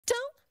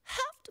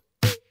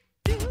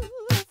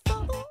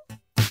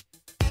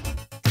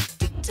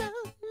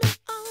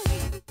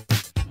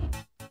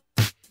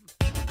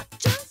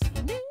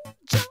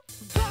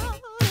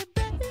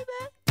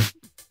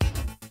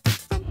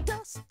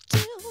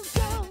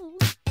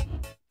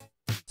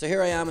So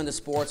here I am in the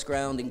sports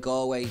ground in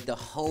Galway, the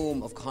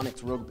home of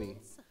Connacht Rugby.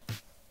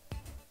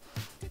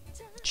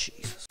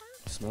 Jesus,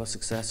 smell of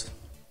success.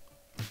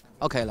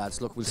 Okay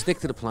lads, look, we'll stick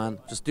to the plan.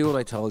 Just do what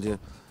I told you.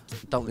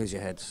 Don't lose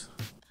your heads.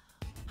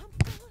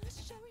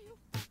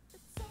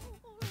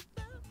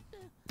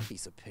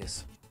 Piece of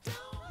piss.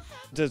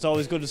 It's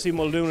always good to see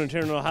Muldoon and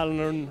Tiernan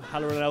O'Halloran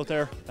out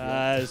there.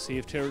 See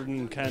if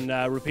Tiernan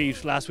can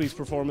repeat last week's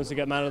performance and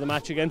get man of the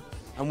match again.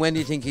 And when do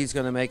you think he's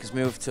going to make his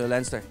move to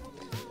Leinster?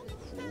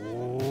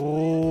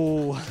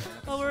 Oh.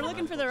 Well, we're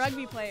looking for the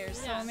rugby players,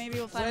 so maybe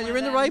we'll find. Well, one you're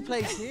in of the them. right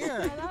place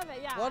here. I love it.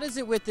 Yeah. What is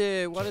it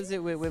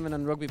with women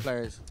and rugby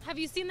players? Have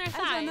you seen their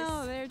size? I don't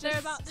know. They're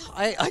about.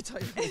 I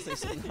thought you were going to say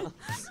something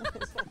else.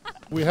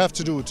 We have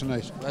to do it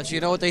tonight. Well,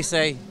 you know what they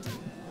say.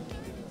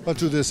 What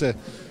do they say?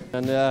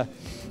 And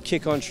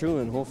kick on through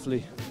and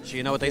hopefully. So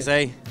you know what they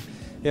say.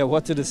 Yeah,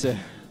 what did they say?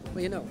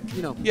 Well, you know.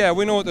 Yeah,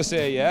 we know what they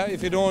say. Yeah,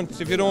 if you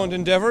don't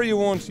endeavour, you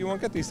won't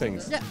get these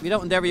things. Yeah, if you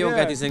don't endeavour, you won't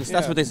get these things.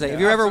 That's what they say. Yeah, if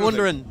you're ever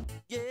absolutely. wondering.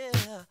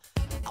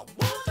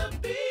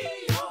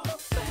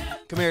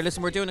 Come here,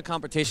 listen, we're doing a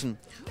competition.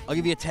 I'll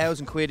give you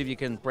 £1,000 if you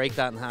can break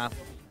that in half.